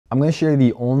I'm going to share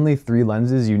the only 3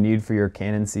 lenses you need for your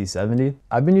Canon C70.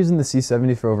 I've been using the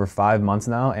C70 for over 5 months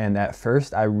now, and at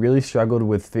first I really struggled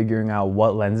with figuring out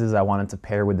what lenses I wanted to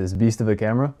pair with this beast of a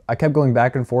camera. I kept going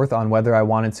back and forth on whether I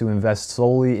wanted to invest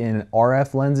solely in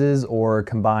RF lenses or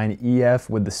combine EF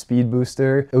with the speed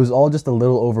booster. It was all just a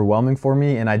little overwhelming for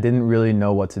me and I didn't really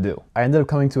know what to do. I ended up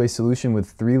coming to a solution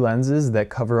with 3 lenses that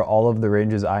cover all of the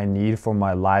ranges I need for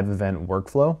my live event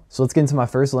workflow. So let's get into my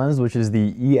first lens, which is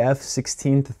the EF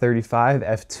 16-35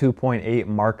 f2.8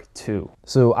 Mark II.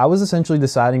 So I was essentially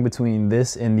deciding between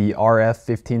this and the RF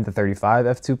 15-35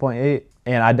 f2.8.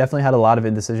 And I definitely had a lot of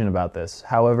indecision about this.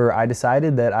 However, I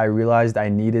decided that I realized I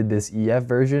needed this EF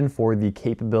version for the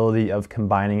capability of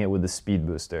combining it with the speed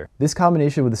booster. This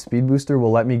combination with the speed booster will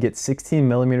let me get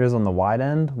 16mm on the wide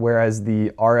end, whereas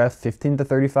the RF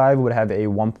 15-35 would have a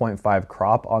 1.5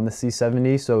 crop on the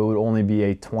C70, so it would only be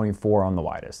a 24 on the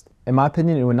widest. In my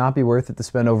opinion, it would not be worth it to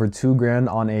spend over $2 grand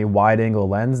on a wide angle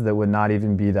lens that would not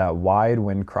even be that wide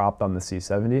when cropped on the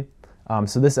C70.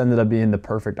 So this ended up being the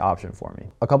perfect option for me.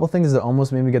 A couple things that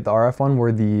almost made me get the RF one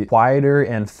were the quieter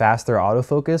and faster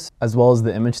autofocus, as well as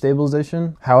the image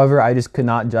stabilization. However, I just could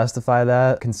not justify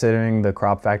that considering the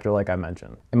crop factor like I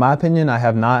mentioned. In my opinion, I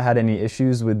have not had any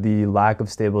issues with the lack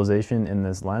of stabilization in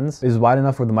this lens. It is wide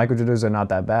enough where the micro jitters are not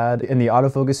that bad, and the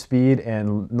autofocus speed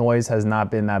and noise has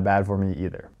not been that bad for me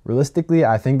either. Realistically,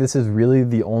 I think this is really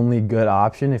the only good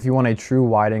option if you want a true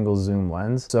wide angle zoom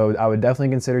lens. So I would definitely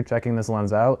consider checking this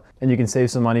lens out, and you can save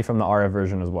some money from the RF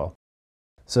version as well.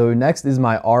 So next is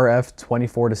my RF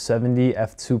 24-70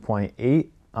 f2.8.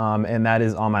 And that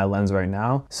is on my lens right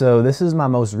now. So this is my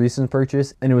most recent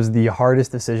purchase, and it was the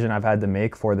hardest decision I've had to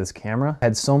make for this camera. I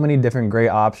had so many different great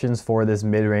options for this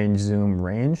mid-range zoom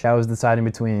range. I was deciding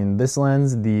between this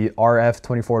lens, the RF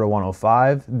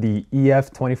 24-105, the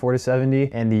EF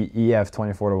 24-70, and the EF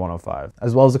 24-105,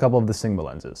 as well as a couple of the Sigma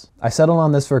lenses. I settled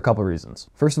on this for a couple reasons.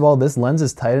 First of all, this lens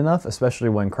is tight enough, especially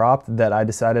when cropped, that I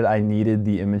decided I needed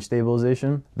the image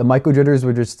stabilization. The micro jitters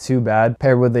were just too bad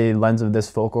paired with a lens of this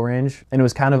focal range, and it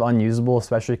was kind of unusable,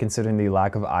 especially considering the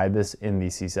lack of IBIS in the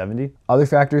C70. Other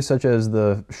factors such as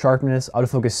the sharpness,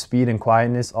 autofocus speed, and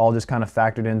quietness all just kind of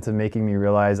factored into making me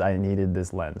realize I needed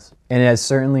this lens. And it has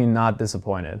certainly not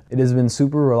disappointed. It has been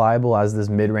super reliable as this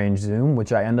mid-range zoom,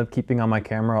 which I end up keeping on my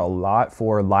camera a lot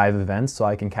for live events so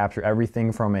I can capture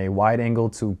everything from a wide angle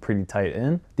to pretty tight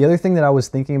in. The other thing that I was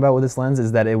thinking about with this lens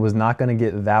is that it was not going to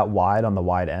get that wide on the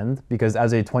wide end, because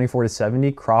as a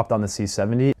 24-70 cropped on the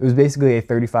C70, it was basically a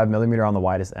 35mm on the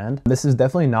widest end. This is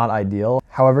definitely not ideal.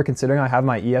 However, considering I have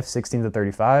my EF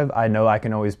 16-35, I know I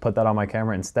can always put that on my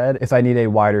camera instead if I need a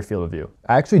wider field of view.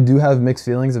 I actually do have mixed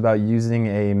feelings about using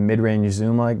a mid-range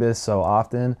zoom like this so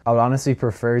often. I would honestly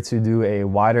prefer to do a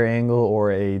wider angle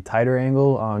or a tighter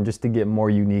angle just to get more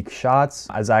unique shots,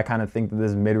 as I kind of think that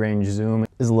this mid-range zoom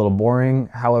is a little boring.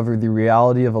 However, the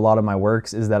reality of a lot of my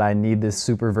works is that I need this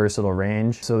super versatile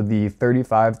range. So the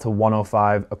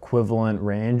 35-105 equivalent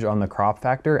range on the crop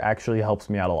factor actually helps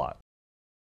me out a lot.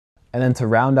 And then to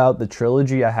round out the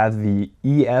trilogy, I have the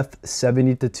EF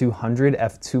 70-200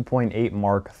 f2.8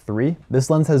 Mark III. This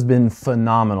lens has been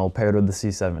phenomenal paired with the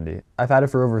C70. I've had it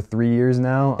for over 3 years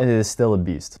now, and it is still a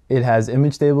beast. It has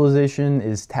image stabilization,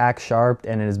 is tack sharp,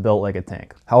 and it is built like a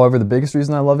tank. However, the biggest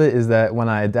reason I love it is that when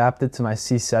I adapt it to my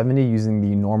C70 using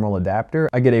the normal adapter,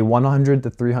 I get a 100 to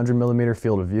 300mm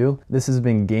field of view. This has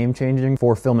been game changing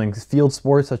for filming field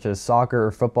sports such as soccer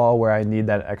or football where I need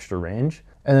that extra range.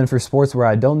 And then for sports where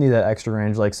I don't need that extra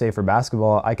range, like say for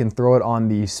basketball, I can throw it on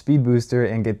the speed booster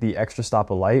and get the extra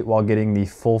stop of light while getting the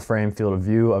full frame field of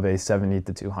view of a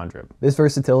 70-200. This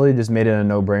versatility just made it a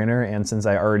no-brainer, and since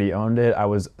I already owned it, I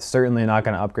was certainly not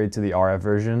going to upgrade to the RF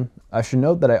version. I should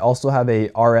note that I also have a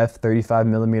RF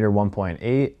 35mm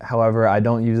 1.8. However, I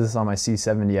don't use this on my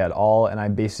C70 at all, and I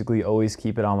basically always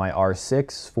keep it on my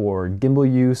R6 for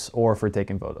gimbal use or for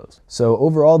taking photos. So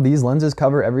overall, these lenses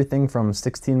cover everything from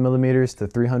 16mm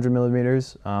to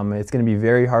 300mm. It's going to be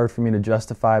very hard for me to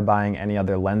justify buying any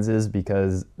other lenses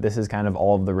because this is kind of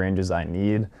all of the ranges I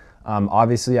need.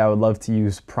 Obviously, I would love to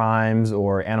use primes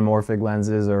or anamorphic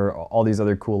lenses or all these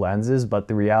other cool lenses, but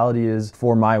the reality is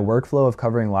for my workflow of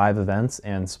covering live events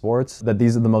and sports, that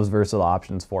these are the most versatile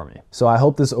options for me. So I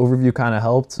hope this overview kind of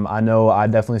helped. I know I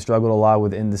definitely struggled a lot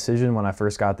with indecision when I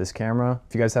first got this camera.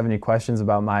 If you guys have any questions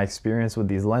about my experience with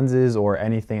these lenses or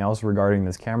anything else regarding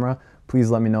this camera, please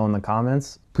let me know in the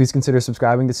comments. Please consider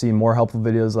subscribing to see more helpful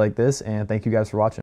videos like this, and thank you guys for watching.